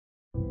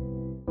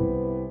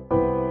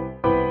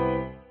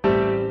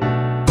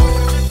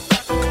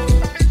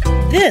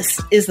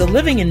This is the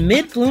Living in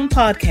Mid-Bloom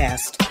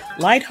podcast,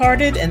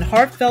 lighthearted and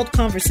heartfelt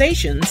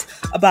conversations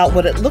about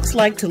what it looks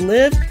like to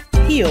live,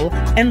 heal,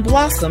 and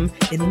blossom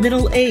in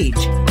middle age.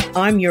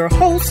 I'm your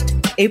host,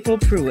 April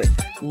Pruitt.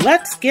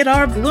 Let's get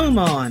our bloom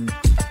on.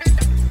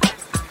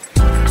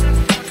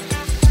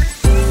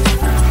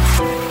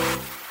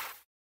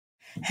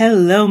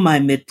 Hello, my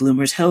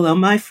mid-bloomers. Hello,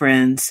 my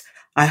friends.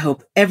 I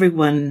hope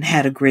everyone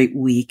had a great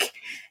week,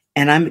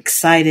 and I'm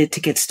excited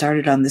to get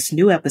started on this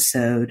new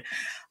episode.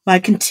 My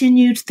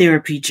continued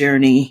therapy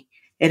journey,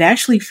 it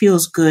actually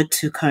feels good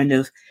to kind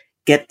of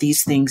get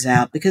these things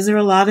out because there are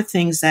a lot of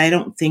things that I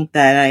don't think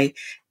that I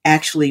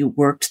actually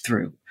worked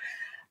through.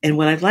 And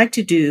what I'd like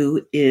to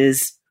do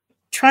is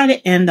try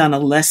to end on a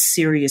less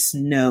serious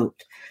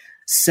note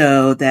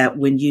so that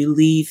when you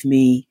leave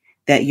me,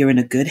 that you're in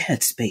a good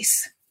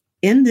headspace.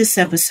 In this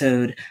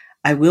episode,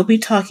 I will be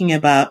talking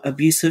about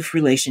abusive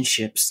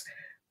relationships.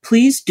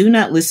 Please do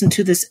not listen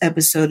to this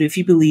episode if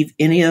you believe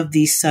any of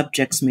these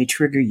subjects may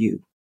trigger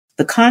you.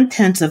 The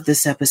content of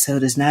this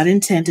episode is not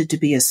intended to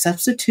be a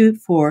substitute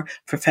for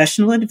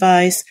professional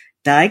advice,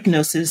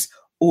 diagnosis,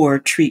 or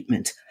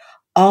treatment.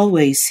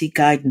 Always seek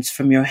guidance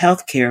from your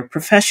healthcare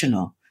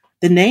professional.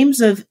 The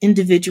names of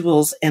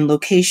individuals and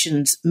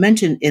locations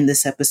mentioned in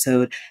this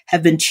episode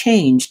have been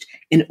changed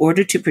in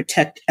order to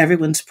protect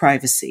everyone's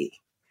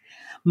privacy.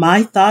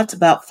 My thoughts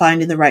about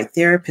finding the right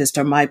therapist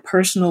are my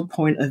personal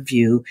point of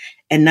view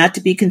and not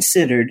to be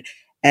considered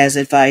as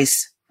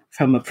advice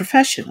from a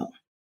professional.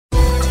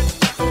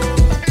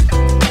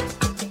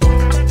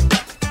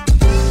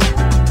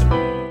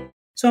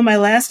 So in my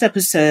last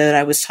episode,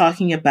 I was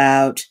talking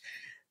about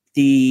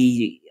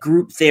the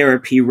group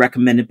therapy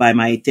recommended by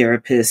my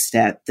therapist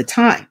at the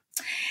time.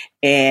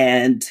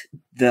 And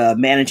the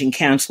managing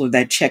counselor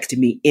that checked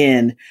me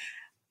in,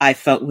 I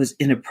felt was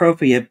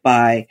inappropriate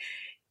by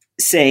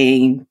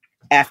saying,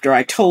 after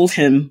I told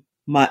him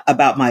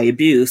about my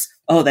abuse,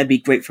 oh, that'd be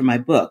great for my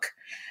book,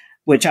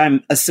 which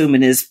I'm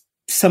assuming is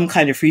some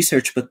kind of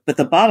research book. But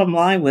the bottom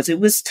line was it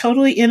was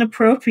totally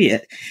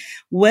inappropriate.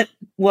 What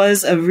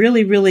was a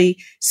really, really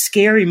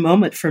scary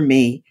moment for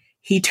me,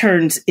 he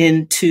turns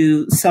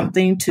into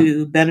something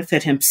to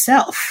benefit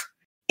himself.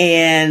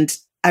 And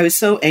I was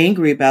so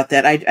angry about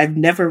that. I've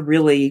never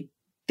really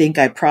think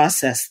I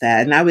processed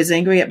that. And I was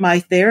angry at my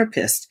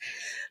therapist,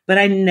 but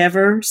I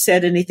never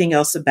said anything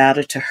else about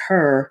it to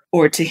her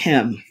or to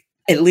him.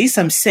 At least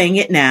I'm saying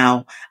it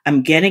now.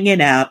 I'm getting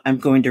it out. I'm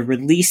going to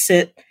release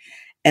it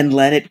and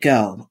let it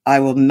go.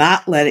 I will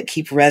not let it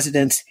keep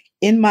residence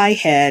in my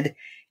head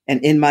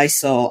and in my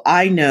soul.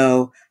 I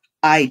know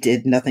I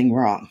did nothing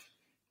wrong.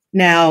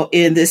 Now,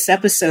 in this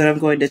episode, I'm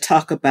going to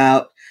talk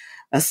about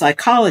a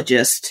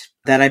psychologist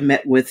that I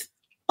met with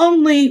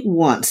only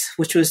once,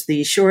 which was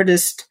the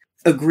shortest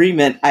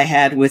agreement I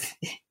had with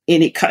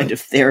any kind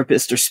of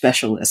therapist or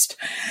specialist.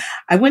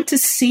 I went to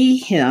see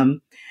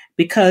him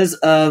because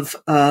of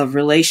a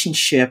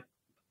relationship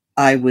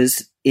I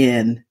was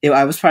in.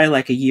 I was probably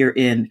like a year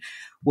in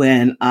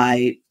when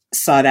I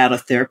sought out a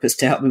therapist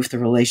to help me with the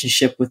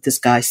relationship with this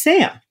guy,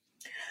 Sam.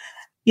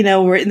 You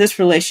know, we're in this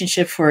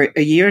relationship for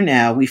a year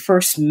now. We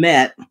first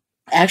met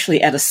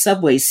actually at a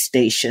subway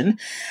station,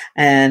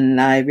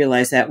 and I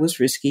realized that was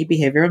risky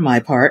behavior on my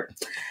part.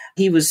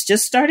 He was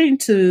just starting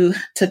to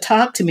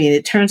talk to me, and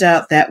it turns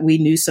out that we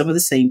knew some of the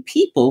same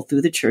people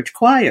through the church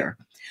choir.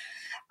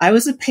 I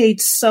was a paid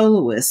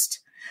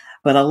soloist,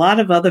 but a lot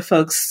of other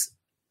folks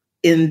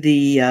in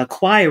the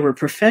choir were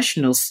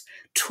professionals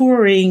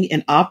touring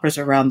in operas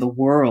around the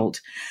world.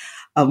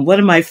 One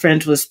of my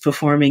friends was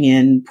performing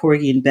in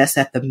Porgy and Bess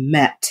at the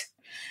Met.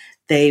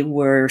 They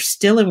were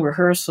still in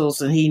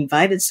rehearsals, and he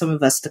invited some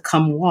of us to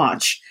come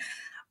watch,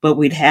 but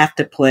we'd have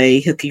to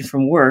play Hooking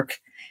from Work,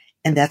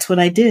 and that's what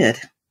I did.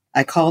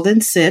 I called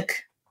in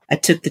sick. I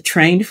took the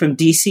train from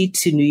DC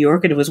to New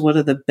York, and it was one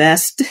of the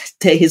best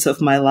days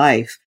of my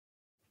life.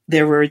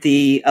 There were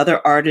the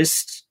other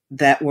artists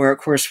that were, of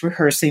course,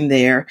 rehearsing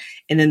there,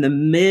 and in the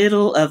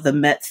middle of the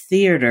Met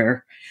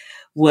Theater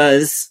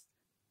was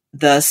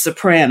the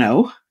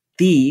soprano.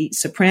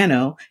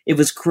 It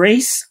was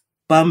Grace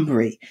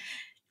Bumbry.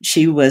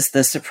 She was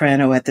the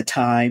soprano at the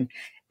time,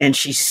 and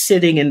she's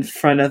sitting in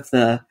front of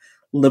the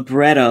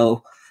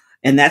libretto,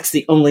 and that's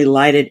the only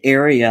lighted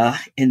area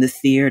in the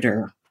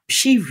theater.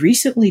 She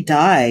recently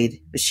died,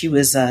 but she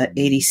was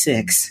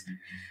 86.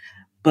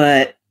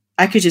 But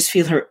I could just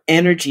feel her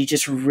energy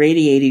just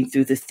radiating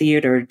through the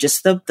theater,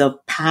 just the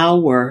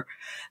power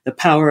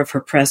of her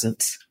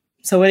presence.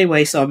 So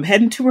anyway, so I'm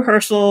heading to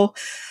rehearsal.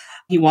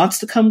 He wants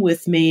to come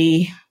with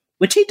me,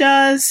 which he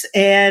does.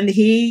 And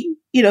he,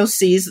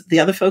 sees the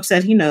other folks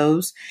that he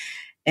knows.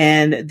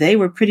 And they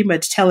were pretty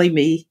much telling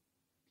me,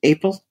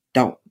 April,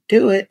 don't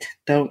do it.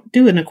 Don't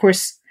do it. And of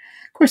course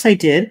I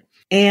did.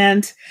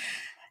 And,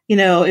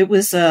 it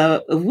was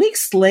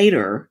weeks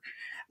later,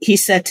 he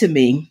said to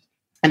me,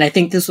 and I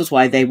think this was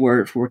why they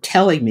were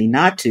telling me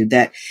not to,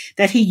 that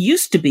he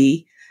used to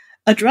be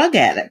a drug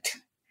addict.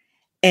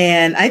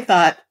 And I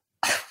thought,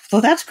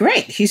 well, that's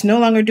great. He's no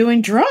longer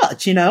doing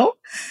drugs,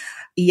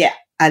 Yeah,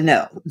 I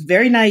know.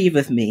 Very naive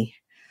of me.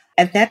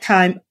 At that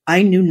time,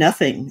 I knew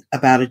nothing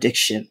about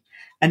addiction.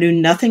 I knew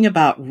nothing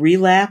about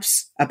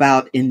relapse,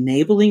 about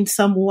enabling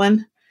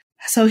someone.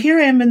 So here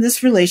I am in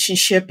this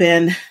relationship,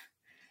 and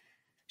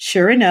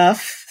sure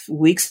enough,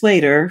 weeks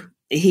later,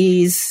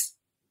 he's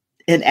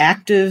an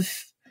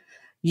active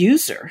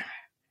user.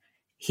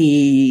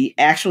 He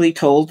actually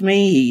told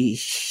me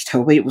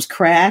it was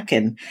crack.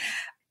 And,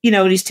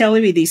 he's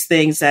telling me these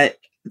things that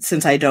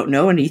since I don't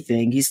know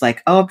anything, he's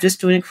like, oh, I'm just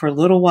doing it for a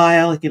little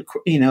while, and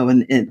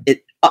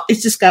it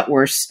just got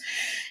worse,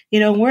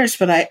 worse.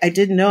 But I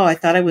didn't know. I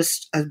thought I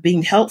was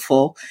being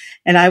helpful.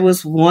 And I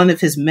was one of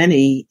his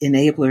many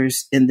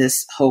enablers in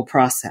this whole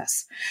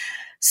process.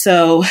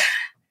 So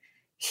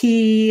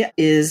he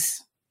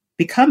is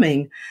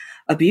becoming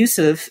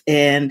abusive.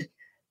 And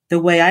the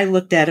way I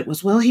looked at it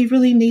was, well, he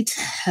really needs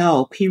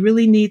help. He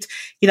really needs,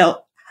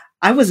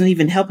 I wasn't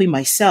even helping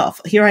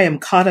myself. Here I am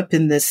caught up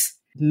in this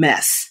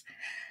mess.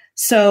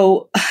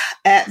 So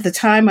at the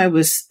time I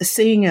was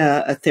seeing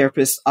a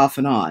therapist off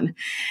and on,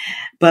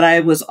 but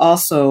I was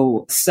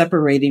also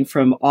separating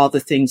from all the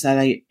things that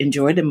I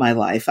enjoyed in my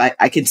life.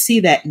 I can see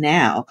that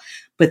now,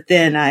 but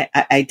then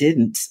I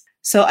didn't.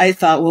 So I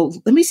thought,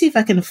 well, let me see if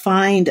I can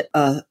find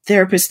a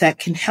therapist that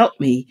can help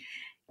me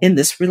in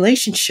this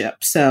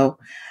relationship. So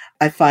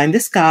I find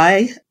this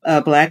guy,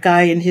 a Black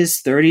guy in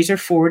his 30s or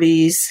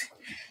 40s.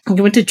 He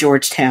went to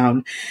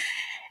Georgetown,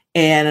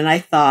 and I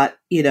thought,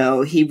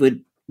 he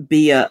would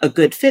be a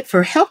good fit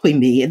for helping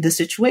me in the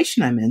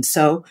situation I'm in.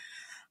 So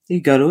you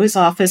go to his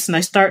office, and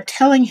I start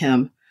telling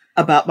him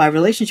about my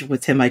relationship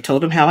with him. I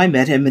told him how I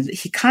met him, and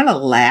he kind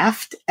of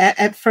laughed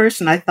at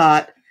first. And I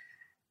thought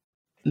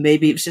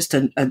maybe it was just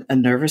a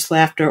nervous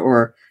laughter,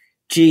 or,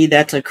 gee,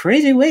 that's a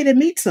crazy way to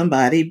meet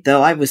somebody.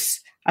 Though I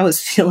was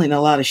feeling a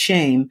lot of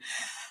shame.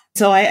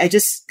 So I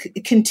just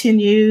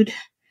continued,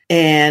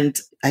 and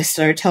I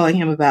started telling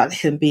him about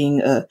him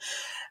being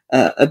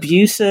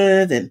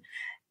abusive,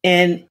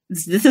 and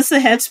this is the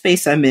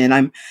headspace I'm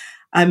in.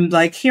 I'm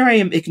like, here I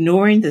am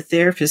ignoring the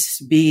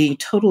therapist being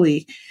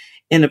totally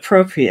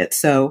inappropriate.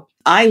 So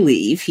I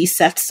leave. He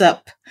sets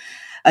up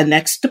a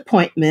next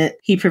appointment.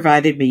 He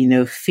provided me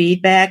no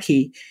feedback.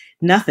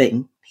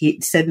 Nothing.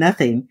 He said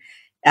nothing.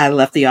 I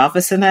left the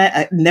office, and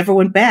I never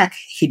went back.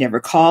 He never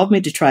called me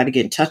to try to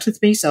get in touch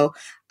with me. So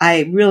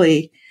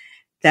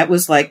that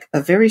was like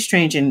a very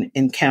strange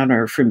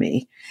encounter for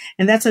me.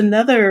 And that's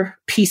another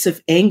piece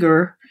of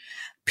anger,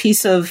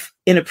 piece of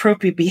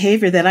inappropriate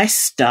behavior that I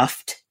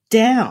stuffed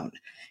down,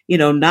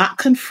 not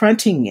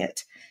confronting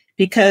it,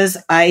 because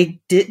I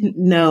didn't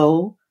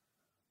know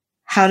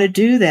how to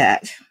do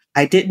that.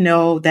 I didn't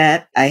know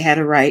that I had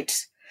a right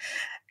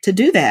to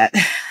do that.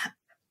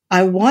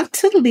 I want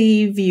to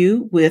leave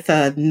you with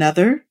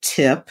another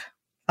tip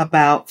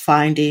about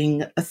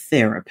finding a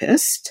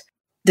therapist.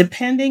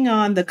 Depending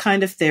on the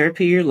kind of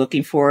therapy you're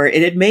looking for,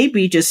 and it may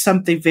be just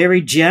something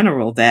very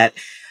general that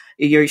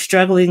you're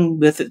struggling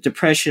with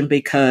depression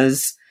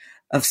because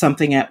of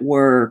something at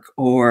work,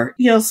 or,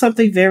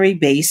 something very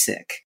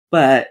basic.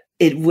 But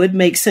it would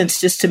make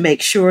sense just to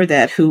make sure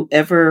that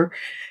whoever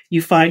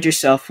you find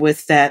yourself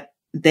with, that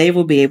they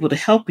will be able to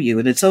help you.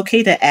 And it's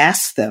okay to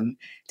ask them,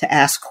 to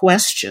ask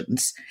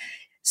questions,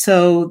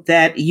 so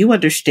that you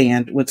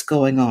understand what's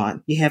going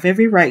on. You have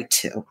every right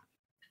to.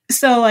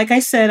 So, like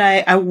I said,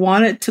 I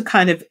wanted to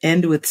kind of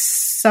end with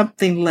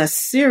something less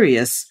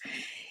serious.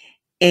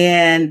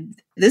 And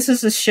this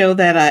is a show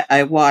that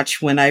I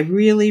watch when I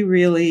really,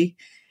 really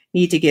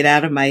need to get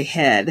out of my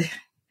head.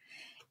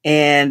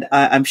 And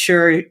I'm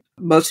sure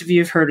most of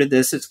you have heard of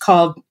this. It's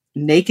called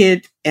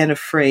Naked and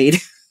Afraid.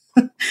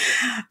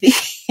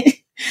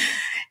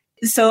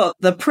 So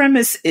the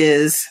premise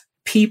is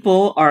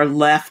people are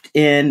left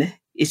in,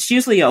 it's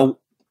usually a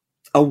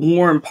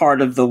warm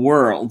part of the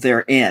world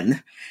they're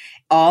in.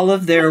 All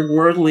of their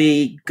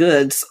worldly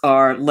goods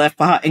are left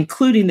behind,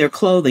 including their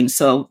clothing.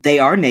 So they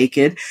are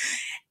naked,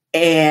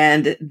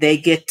 and they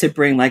get to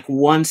bring like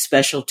one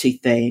specialty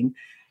thing,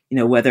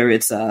 whether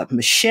it's a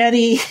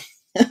machete,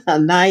 a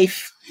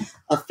knife,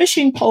 a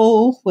fishing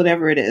pole,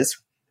 whatever it is.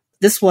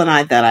 This one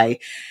that I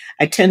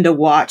tend to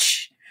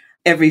watch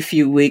every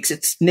few weeks.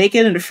 It's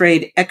Naked and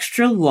Afraid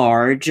Extra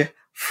Large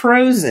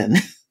Frozen.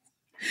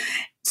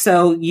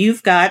 So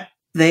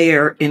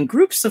they're in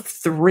groups of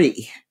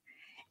 3.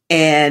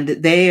 And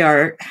they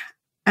are,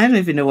 I don't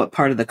even know what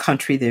part of the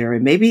country they're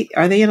in. Maybe,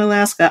 are they in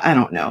Alaska? I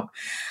don't know.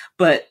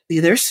 But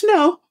there's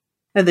snow,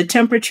 and the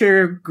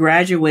temperature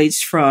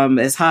graduates from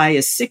as high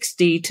as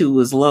 60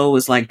 to as low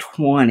as like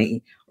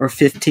 20 or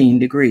 15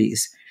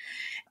 degrees.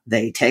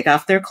 They take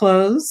off their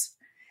clothes,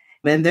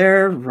 and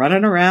they're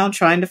running around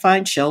trying to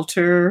find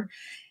shelter.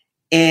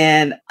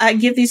 And I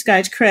give these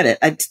guys credit.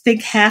 I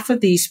think half of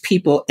these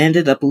people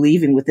ended up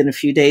leaving within a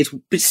few days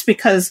just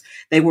because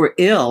they were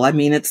ill. I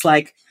mean, it's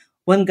like,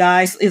 one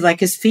guy is like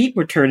his feet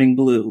were turning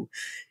blue,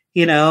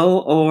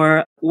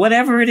 or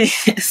whatever it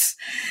is.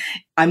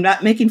 I'm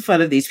not making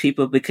fun of these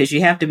people, because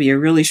you have to be a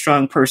really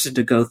strong person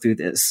to go through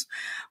this.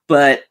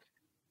 But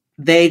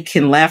they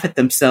can laugh at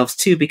themselves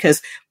too,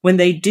 because when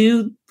they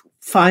do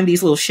find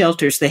these little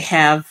shelters, they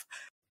have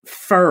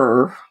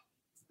fur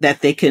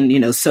that they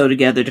can, sew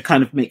together to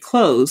kind of make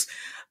clothes,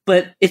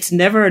 but it's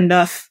never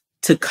enough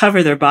to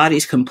cover their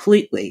bodies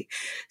completely.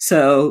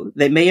 So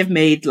they may have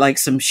made like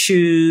some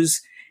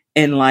shoes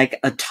and like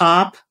a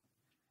top,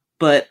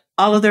 but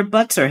all of their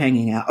butts are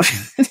hanging out.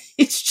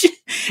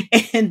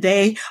 And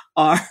they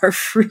are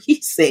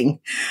freezing.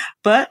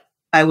 But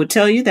I would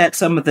tell you that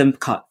some of them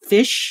caught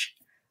fish,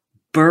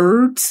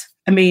 birds.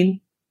 I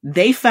mean,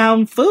 they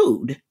found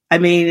food. I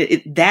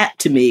mean, that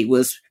to me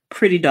was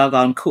pretty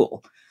doggone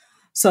cool.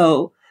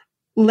 So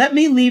let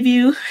me leave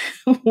you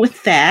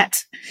with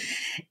that.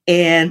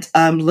 And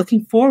I'm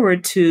looking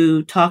forward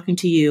to talking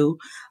to you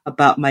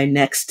about my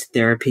next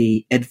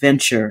therapy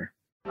adventure.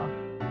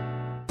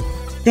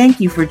 Thank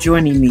you for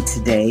joining me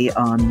today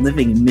on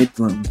Living in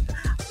Midbloom.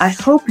 I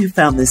hope you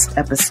found this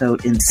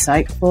episode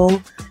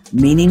insightful,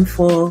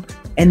 meaningful,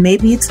 and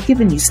maybe it's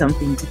given you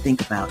something to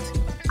think about.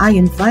 I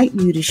invite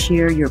you to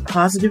share your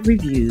positive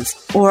reviews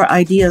or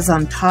ideas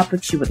on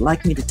topics you would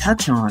like me to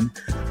touch on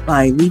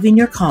by leaving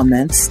your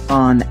comments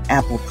on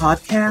Apple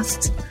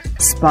Podcasts,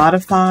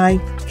 Spotify,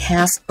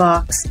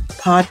 CastBox,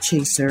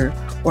 Podchaser,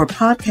 or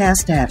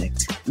Podcast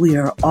Addict. We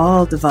are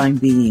all divine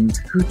beings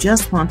who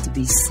just want to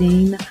be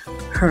seen,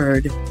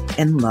 heard,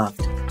 and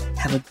loved.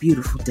 Have a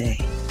beautiful day.